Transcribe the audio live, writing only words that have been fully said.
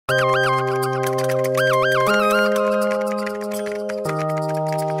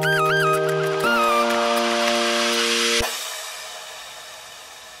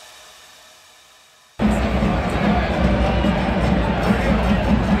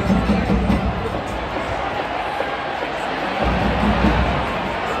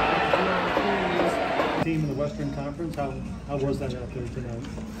How was that out there tonight?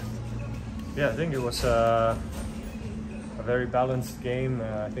 Yeah, I think it was a very balanced game.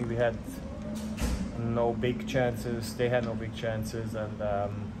 I think we had no big chances. They had no big chances, and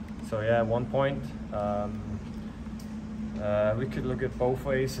so yeah, 1 point. We could look at both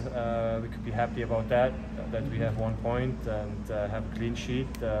ways. We could be happy about that we have 1 point and have a clean sheet.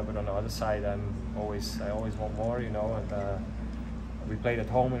 But on the other side, I always want more, you know. And we played at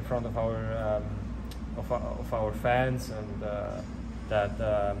home in front of our fans, and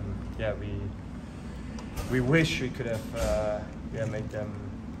yeah, we wish we could have made them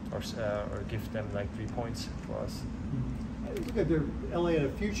or give them like 3 points for us. I look at their LA had a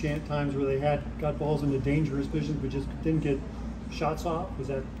few times where they got balls into dangerous positions but just didn't get shots off. Does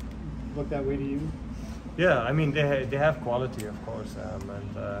that look that way to you? Yeah, I mean they have quality, of course, and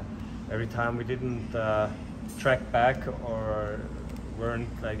every time we didn't track back or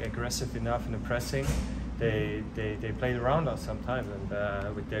weren't like aggressive enough in the pressing, they played around us sometimes, and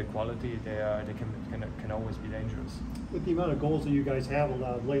with their quality, they can always be dangerous. With the amount of goals that you guys have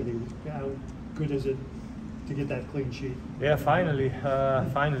allowed lately, how good is it to get that clean sheet? Yeah, finally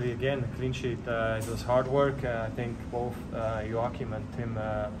again, a clean sheet. It was hard work. I think both Joachim and Tim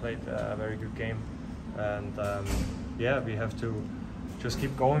played a very good game, and yeah, we have to just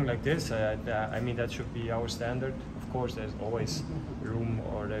keep going like this. I mean, that should be our standard. Of course, there's always room,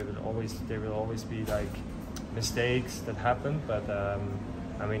 or there will always be like mistakes that happen, but I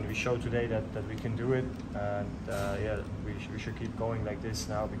mean, we showed today that we can do it, and yeah, we should keep going like this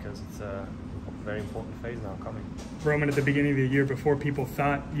now, because it's a very important phase now coming. Roman, at the beginning of the year, before people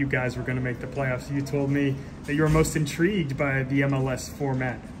thought you guys were going to make the playoffs, you told me that you were most intrigued by the MLS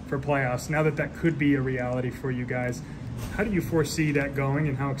format for playoffs. Now that could be a reality for you guys, how do you foresee that going,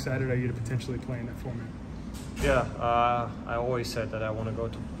 and how excited are you to potentially play in that format? Yeah, I always said that I want to go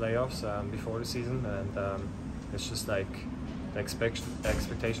to playoffs before the season, and it's just like the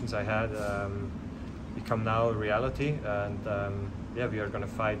expectations I had become now a reality, and yeah, we are going to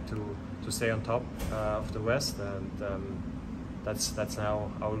fight to stay on top of the West, and that's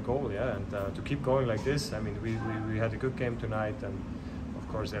now our goal, yeah, and to keep going like this. I mean, we had a good game tonight, and of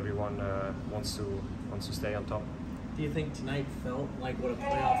course everyone wants to stay on top. Do you think tonight felt like what a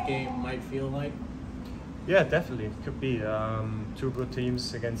playoff game might feel like? Yeah, definitely. It could be two good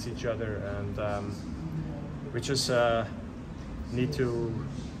teams against each other, and we just need to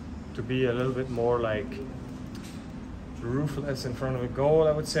be a little bit more like ruthless in front of a goal,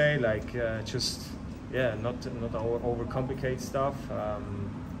 I would say. Like just not overcomplicate stuff.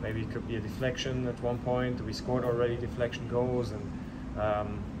 Maybe it could be a deflection at one point. We scored already deflection goals, and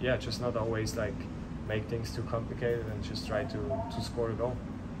yeah, just not always like make things too complicated, and just try to score a goal.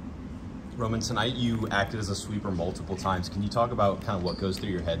 Roman, tonight you acted as a sweeper multiple times. Can you talk about kind of what goes through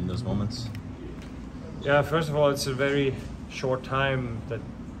your head in those moments? Yeah, first of all, it's a very short time that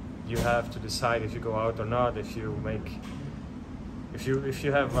you have to decide if you go out or not. If you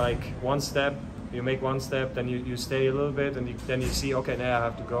have like one step, you make one step, then you stay a little bit, and then you see, okay, now I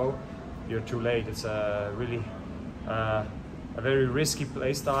have to go. You're too late. It's a really a very risky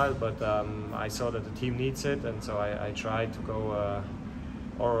play style, but I saw that the team needs it, and so I tried to go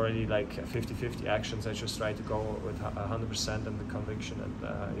already like 50-50 actions. I just tried to go with 100% and the conviction, and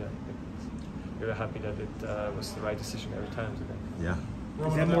yeah, we were happy that it was the right decision every time today. Yeah.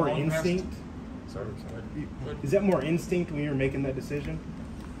 Is that more instinct? Sorry. Is that more instinct when you're making that decision?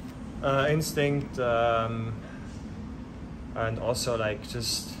 Instinct, and also like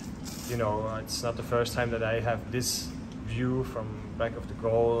just, you know, it's not the first time that I have this view from back of the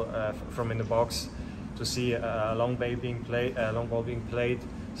goal, from in the box, to see a long ball being played.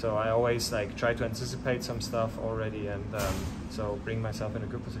 So I always like try to anticipate some stuff already, and so bring myself in a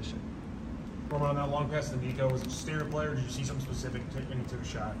good position. Roman, on that long pass to Nico, was it just standard play, or did you see something specific when he took a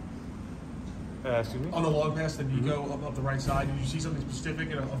shot? Excuse me? On the long pass to Nico up the right side, did you see something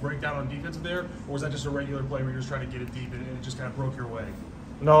specific in a breakdown on defense there, or was that just a regular play where you're just trying to get it deep and it just kind of broke your way?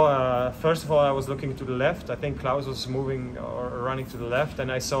 No, first of all, I was looking to the left. I think Klaus was moving or running to the left, and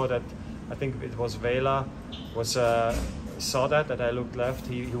I saw that, I think it was Vela, saw that I looked left.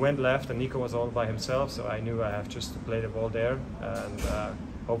 He went left, and Nico was all by himself, so I knew I have just to play the ball there and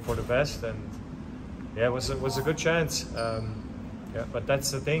hope for the best. And yeah, it was a good chance. Yeah, but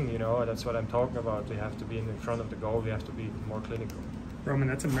that's the thing, you know, that's what I'm talking about. We have to be in front of the goal. We have to be more clinical. Roman,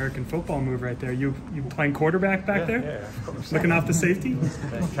 that's an American football move right there. You playing quarterback back there? Yeah, of course. Looking off the safety?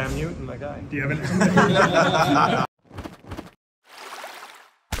 Cam Newton, my guy. Do you have an